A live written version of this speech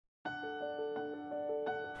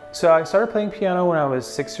So I started playing piano when I was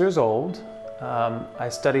 6 years old. I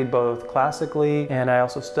studied both classically, and I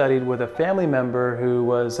also studied with a family member who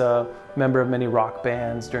was a member of many rock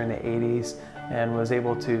bands during the 80s and was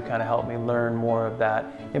able to kind of help me learn more of that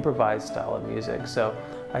improvised style of music. So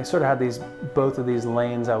I sort of had both of these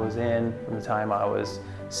lanes I was in from the time I was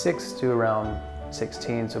 6 to around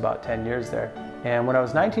 16, so about 10 years there. And when I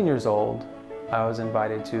was 19 years old, I was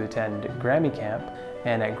invited to attend Grammy Camp,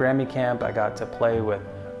 and at Grammy Camp I got to play with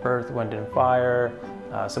Earth, Wind and Fire,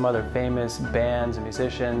 some other famous bands and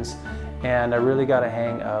musicians, and I really got a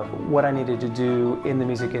hang of what I needed to do in the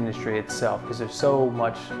music industry itself, because there's so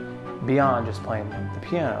much beyond just playing the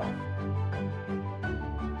piano.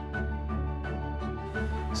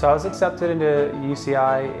 So I was accepted into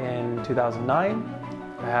UCI in 2009.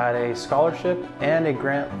 I had a scholarship and a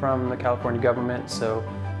grant from the California government, so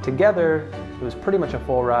together it was pretty much a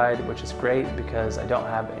full ride, which is great because I don't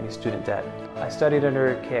have any student debt. I studied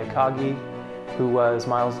under Kei Akagi, who was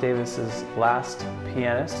Miles Davis's last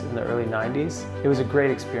pianist in the early 90s. It was a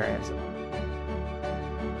great experience.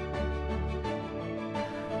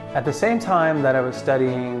 At the same time that I was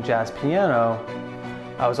studying jazz piano,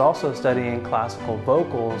 I was also studying classical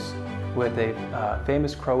vocals with a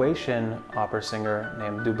famous Croatian opera singer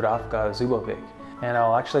named Dubravka Zubovic. And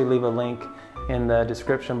I'll actually leave a link in the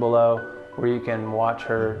description below where you can watch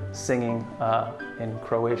her singing in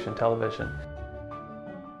Croatian television.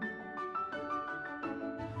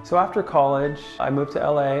 So after college, I moved to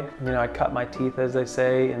LA. You know, I cut my teeth, as they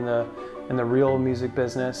say, in the real music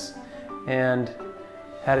business, and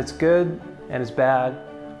had its good and its bad,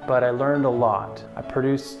 but I learned a lot. I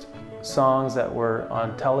produced songs that were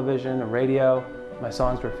on television and radio. My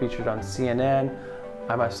songs were featured on CNN.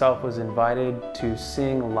 I myself was invited to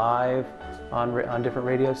sing live on different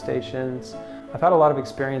radio stations. I've had a lot of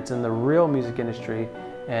experience in the real music industry,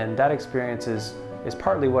 and that experience is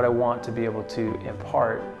partly what I want to be able to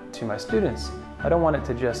impart to my students. I don't want it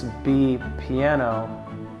to just be piano,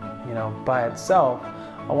 you know, by itself.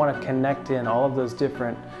 I want to connect in all of those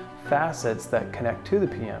different facets that connect to the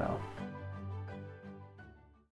piano.